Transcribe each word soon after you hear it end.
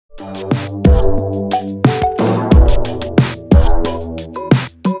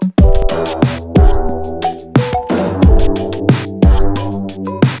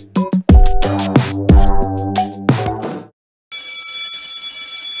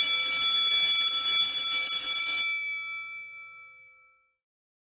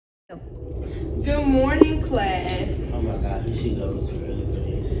Good morning, class. Oh my God, here she goes too early for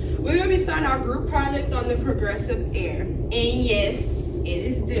this. We're going to be starting our group project on the progressive air. And yes, it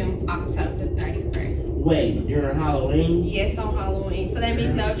is due October 31st. Wait, during Halloween? Yes, on Halloween. So that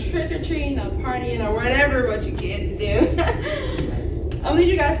means no trick-or-treating, no partying, or whatever what you kids do. I'm going to need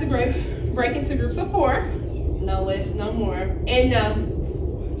you guys to break into groups of 4. No less, no more. And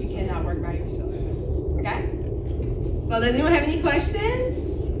no, you cannot work by yourself. Okay? So does anyone have any questions?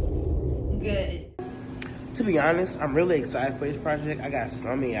 Good. To be honest, I'm really excited for this project. I got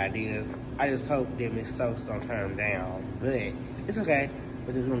so many ideas. I just hope that Miss Stokes don't turn them down. But it's okay,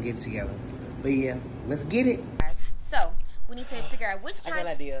 because we're gonna get it together. But yeah, let's get it. So, we need to figure out which time. I got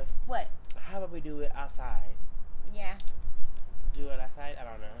an idea. What? How about we do it outside? Yeah. Do it outside? I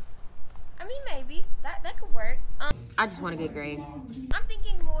don't know. I mean, maybe. That could work. I just want a good grade. I'm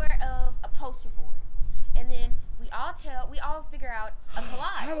thinking more of a poster board. And then we all figure out a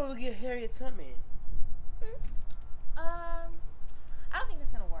collage. How about we get Harriet Tubman? I don't think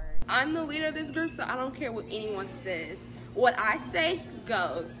that's gonna work. I'm the leader of this group, so I don't care what anyone says. What I say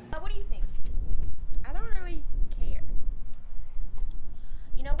goes. What do you think? I don't really care.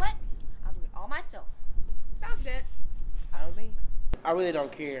 You know what? I'll do it all myself. Sounds good. I don't mean. I really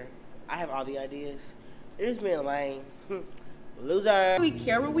don't care. I have all the ideas. They're just being lame. Loser. I don't really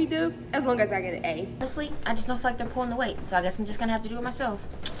care what we do, as long as I get an A. Honestly, I just don't feel like they're pulling the weight, so I guess I'm just gonna have to do it myself.